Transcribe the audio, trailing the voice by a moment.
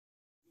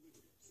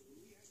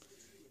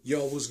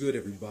Yo, what's good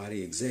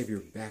everybody? Xavier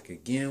back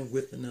again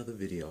with another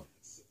video.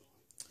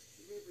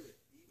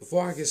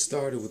 Before I get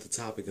started with the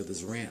topic of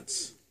this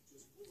rant,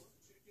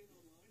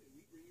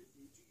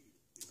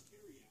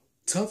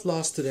 tough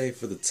loss today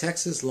for the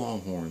Texas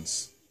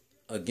Longhorns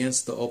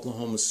against the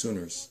Oklahoma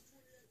Sooners.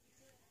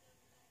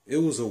 It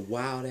was a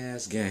wild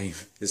ass game,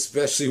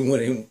 especially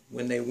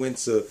when they went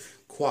to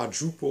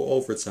quadruple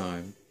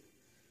overtime.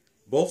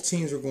 Both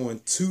teams were going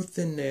tooth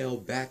and nail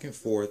back and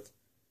forth.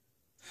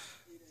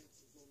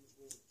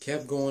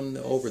 Kept going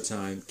to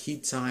overtime,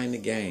 keep tying the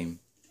game.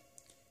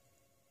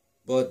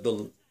 But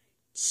the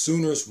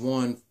Sooners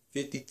won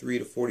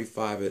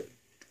 53-45 at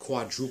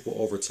quadruple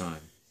overtime.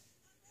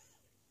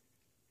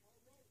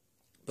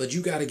 But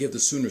you got to give the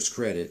Sooners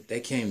credit.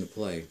 They came to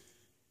play.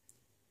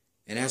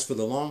 And as for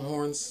the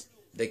Longhorns,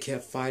 they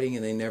kept fighting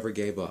and they never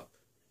gave up.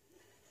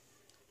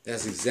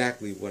 That's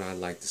exactly what I'd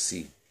like to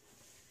see.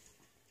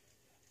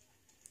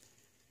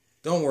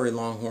 Don't worry,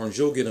 Longhorns.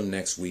 You'll get them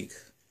next week.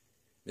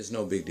 It's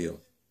no big deal.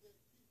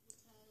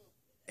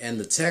 And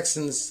the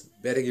Texans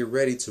better get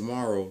ready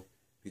tomorrow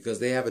because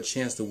they have a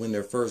chance to win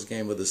their first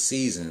game of the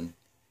season.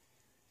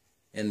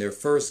 And their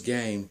first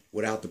game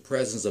without the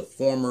presence of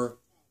former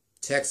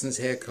Texans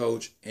head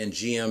coach and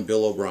GM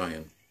Bill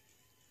O'Brien.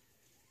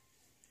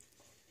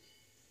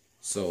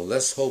 So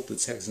let's hope the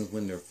Texans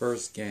win their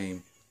first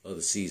game of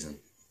the season.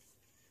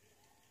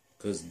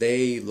 Because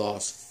they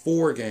lost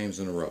 4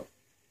 games in a row.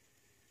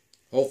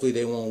 Hopefully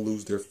they won't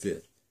lose their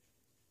 5th.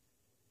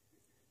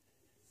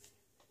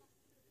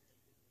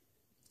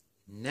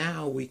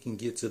 Now we can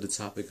get to the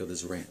topic of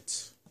this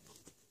rant.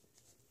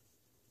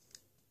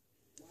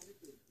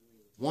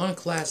 One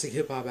classic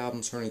hip-hop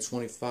album turning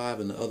 25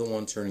 and the other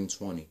one turning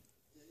 20.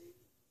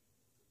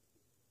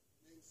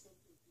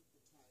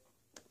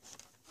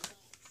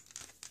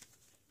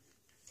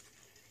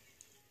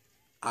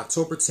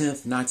 October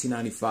 10th,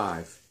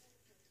 1995.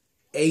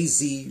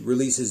 AZ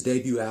released his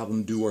debut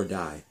album, Do or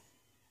Die.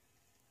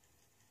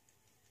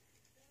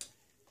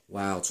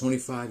 Wow,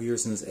 25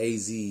 years since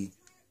AZ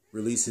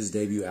released his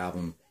debut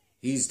album.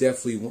 He's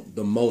definitely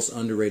the most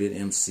underrated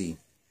MC.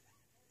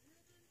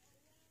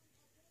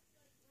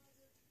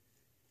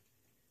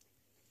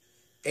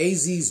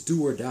 AZ's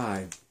Do or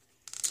Die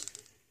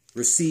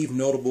received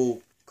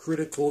notable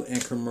critical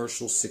and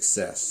commercial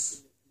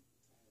success.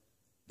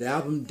 The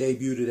album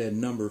debuted at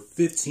number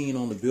 15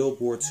 on the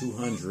Billboard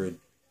 200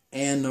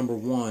 and number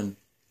 1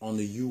 on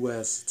the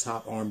U.S.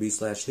 Top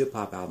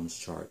R&B/Hip-Hop Albums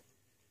chart.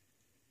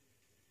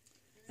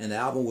 And the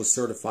album was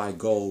certified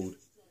gold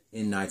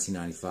in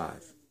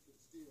 1995.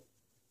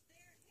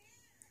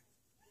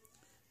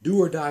 Do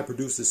or Die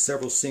produces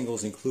several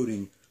singles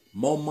including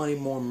More Money,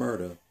 More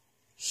Murder,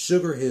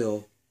 Sugar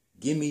Hill,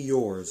 Gimme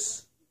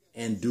Yours,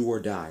 and Do or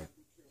Die.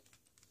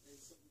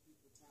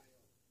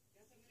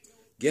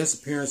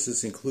 Guest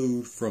appearances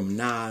include from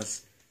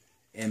Nas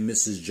and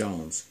Mrs.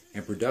 Jones,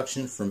 and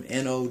production from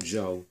N.O.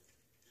 Joe,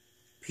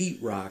 Pete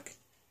Rock,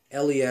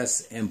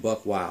 L.E.S., and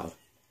Buck Wild.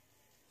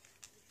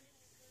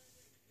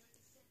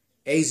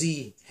 AZ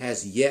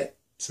has yet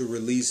to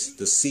release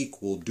the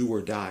sequel, Do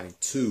or Die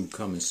 2,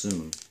 coming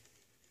soon.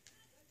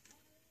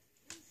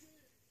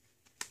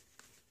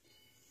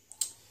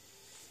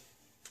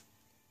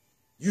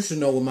 You should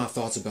know what my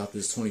thoughts about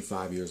this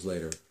 25 years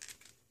later.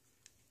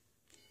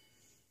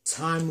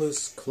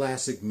 Timeless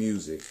classic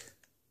music.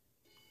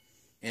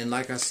 And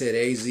like I said,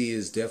 AZ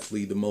is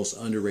definitely the most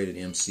underrated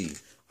MC.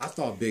 I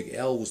thought Big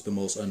L was the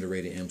most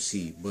underrated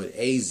MC, but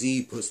AZ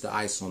puts the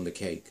ice on the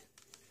cake.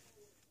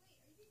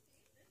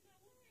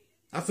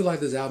 I feel like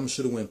this album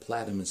should have went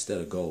platinum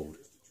instead of gold.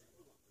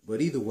 But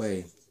either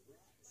way,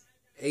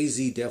 AZ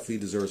definitely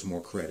deserves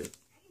more credit.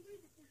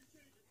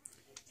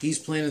 He's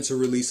planning to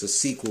release a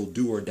sequel,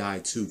 Do or Die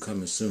 2,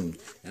 coming soon.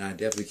 And I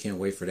definitely can't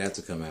wait for that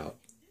to come out.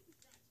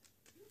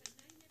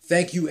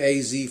 Thank you,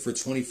 AZ, for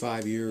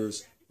 25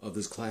 years of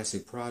this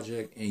classic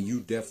project. And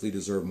you definitely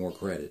deserve more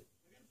credit.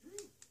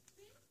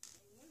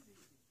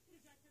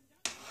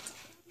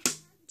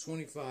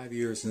 25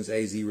 years since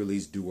AZ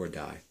released Do or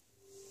Die.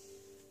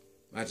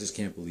 I just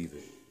can't believe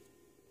it.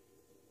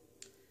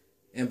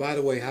 And by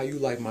the way, how you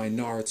like my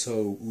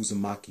Naruto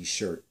Uzumaki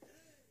shirt?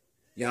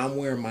 Yeah, I'm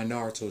wearing my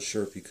Naruto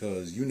shirt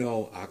because, you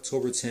know,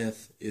 October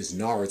 10th is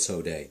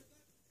Naruto Day.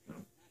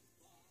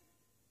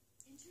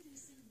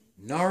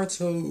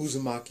 Naruto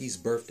Uzumaki's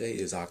birthday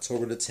is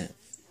October the 10th.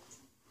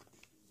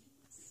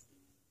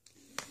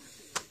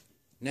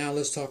 Now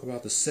let's talk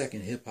about the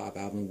second hip-hop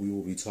album we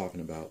will be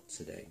talking about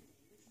today.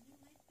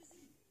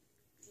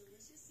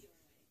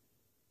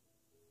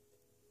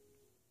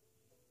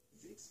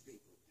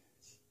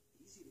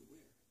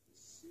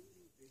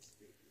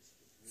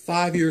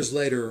 Five years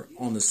later,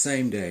 on the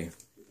same day,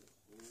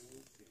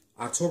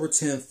 October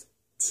 10th,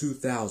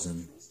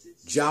 2000,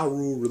 Ja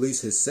Rule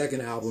released his second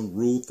album,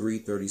 Rule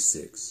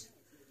 336,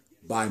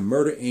 by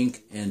Murder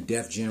Inc. and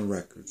Def Jam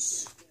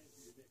Records.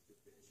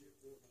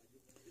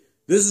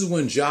 This is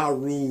when Ja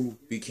Rule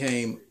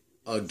became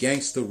a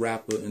gangster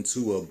rapper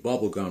into a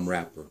bubblegum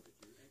rapper.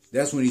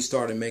 That's when he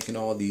started making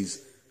all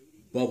these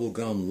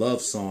bubblegum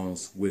love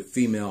songs with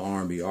female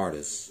R&B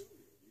artists.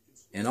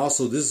 And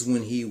also, this is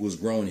when he was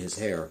growing his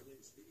hair.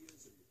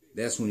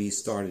 That's when he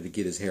started to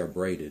get his hair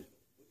braided.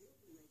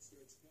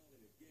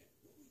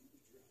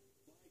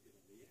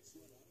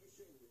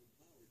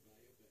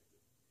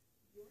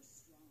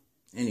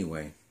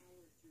 Anyway.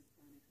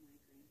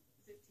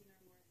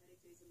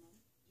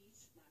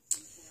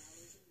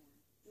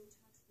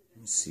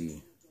 Let's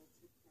see.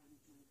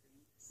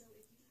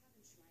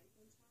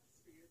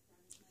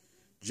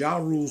 Ja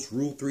Rule's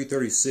Rule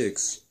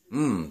 336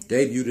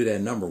 debuted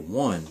at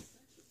 #1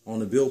 on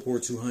the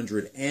Billboard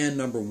 200 and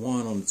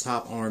 #1 on the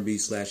top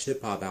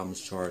R&B/hip hop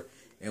albums chart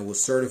and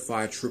was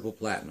certified triple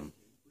platinum.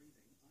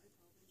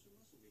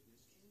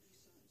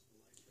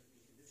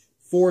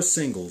 4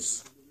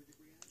 singles: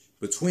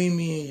 Between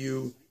Me and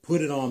You,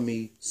 Put It On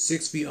Me,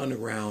 6 Feet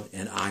Underground,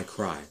 and I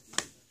Cry.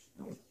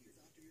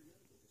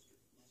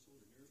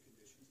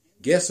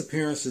 Guest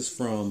appearances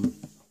from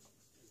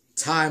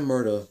Ty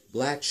Murda,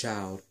 Black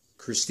Child,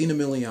 Christina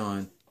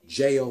Milian,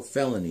 J.O.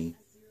 Felony,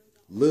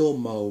 Lil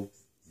Mo,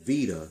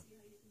 Vita,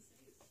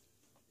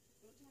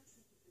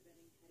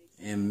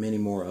 and many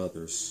more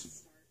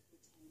others.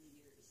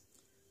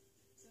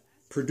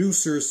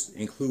 Producers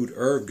include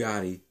Irv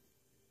Gotti,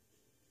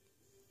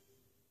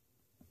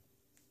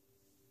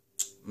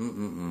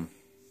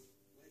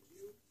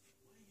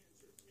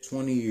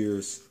 20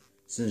 years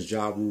since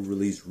Ja Rule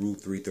released Rule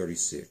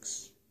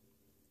 336.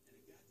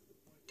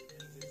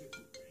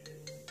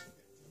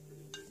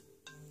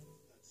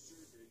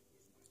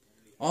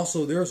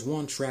 Also, there's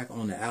one track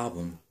on the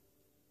album.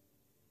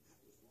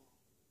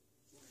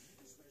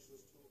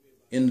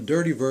 In the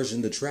dirty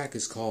version, the track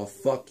is called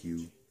Fuck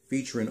You,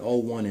 featuring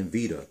O1 and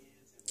Vita.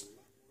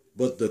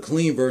 But the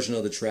clean version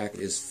of the track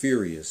is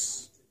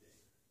Furious.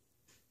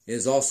 It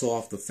is also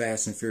off the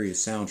Fast and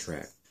Furious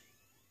soundtrack.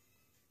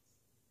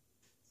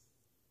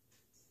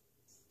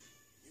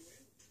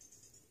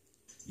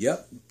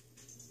 Yep,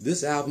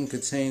 this album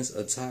contains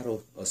a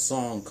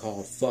song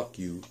called Fuck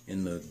You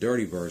in the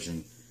dirty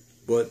version,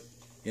 but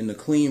in the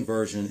clean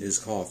version is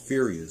called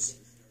Furious,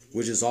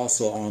 which is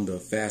also on the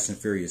Fast and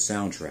Furious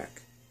soundtrack.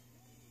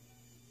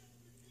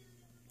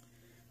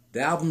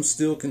 The album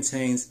still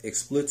contains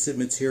explicit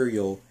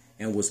material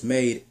and was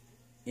made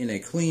in a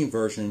clean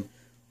version,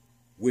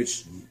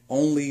 which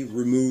only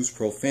removes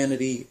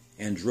profanity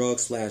and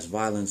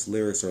drug/violence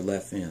lyrics are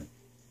left in.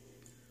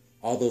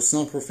 Although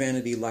some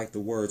profanity like the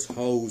words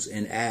hoes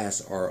and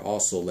ass are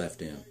also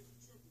left in.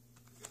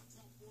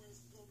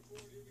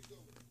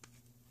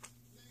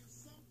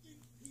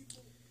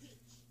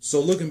 So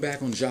looking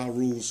back on Ja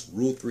Rule's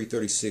Rule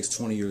 336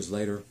 20 years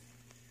later,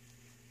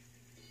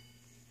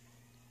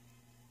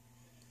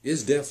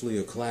 it's definitely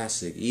a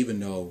classic, even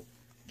though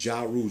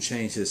Ja Rule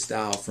changed his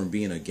style from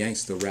being a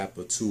gangster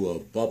rapper to a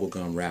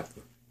bubblegum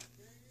rapper.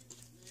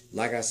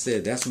 Like I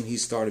said, that's when he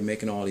started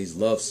making all these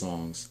love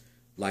songs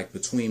like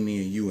Between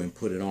Me and You and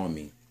Put It On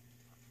Me.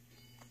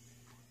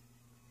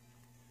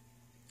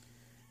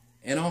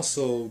 And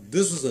also,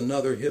 this was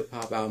another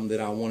hip-hop album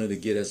that I wanted to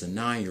get as a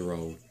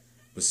 9-year-old,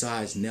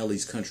 besides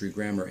Nelly's Country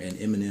Grammar and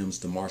Eminem's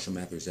The Marshall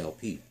Mathers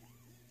LP.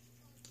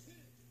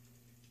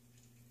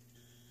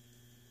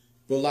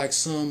 But like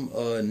some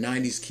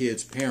 90s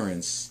kids'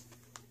 parents,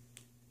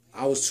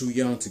 I was too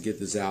young to get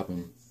this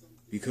album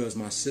because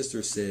my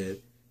sister said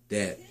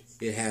that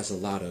it has a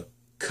lot of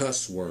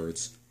cuss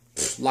words.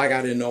 Like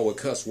I didn't know what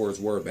cuss words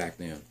were back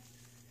then.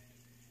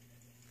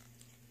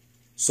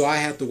 So I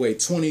had to wait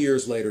 20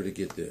 years later to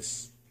get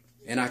this.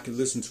 And I could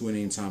listen to it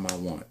anytime I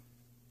want.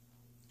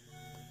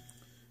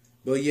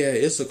 But yeah,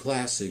 it's a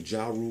classic,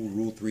 Ja Rule,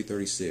 Rule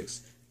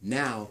 336.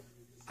 Now,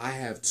 I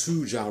have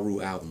 2 Ja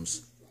Rule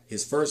albums.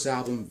 His first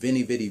album,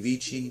 Veni Vidi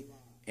Vici,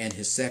 and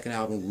his second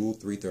album, Rule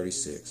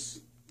 336.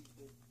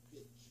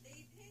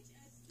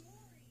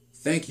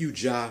 Thank you,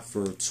 Ja,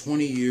 for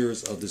 20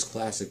 years of this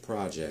classic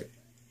project.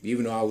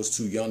 Even though I was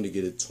too young to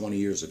get it 20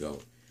 years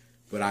ago.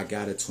 But I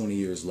got it 20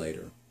 years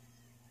later.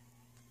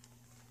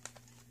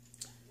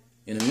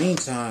 In the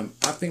meantime,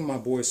 I think my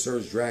boy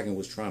Serge Dragon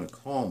was trying to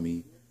call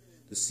me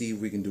to see if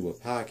we can do a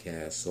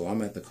podcast. So I'm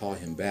going to have to call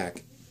him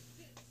back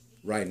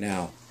right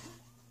now.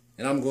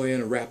 And I'm going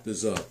to wrap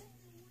this up.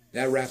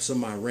 That wraps up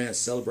my rant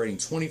celebrating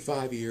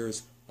 25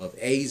 years of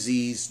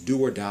AZ's Do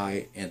or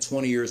Die and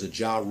 20 years of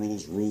Ja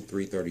Rule's Rule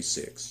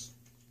 336.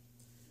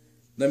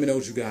 Let me know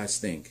what you guys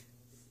think.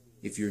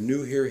 If you're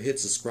new here, hit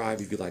subscribe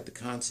if you like the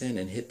content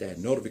and hit that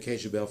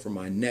notification bell for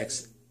my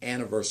next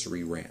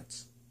anniversary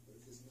rant.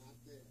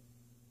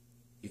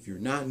 If you're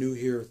not new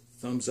here,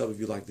 thumbs up if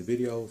you liked the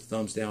video,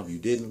 thumbs down if you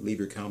didn't, leave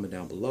your comment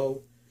down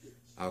below.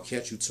 I'll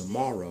catch you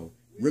tomorrow,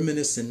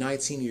 reminiscing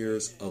 19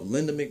 years of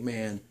Linda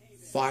McMahon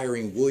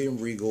firing William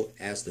Regal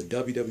as the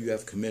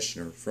WWF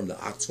Commissioner from the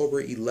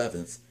October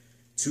 11th,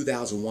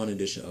 2001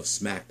 edition of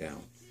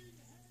SmackDown.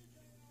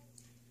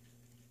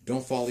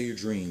 Don't follow your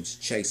dreams,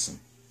 chase them.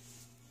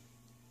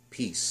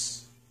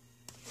 Peace.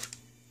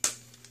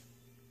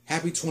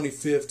 Happy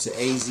 25th to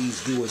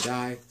AZ's Do or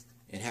Die,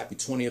 and happy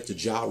 20th to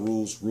Ja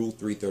Rule's Rule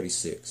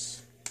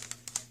 336.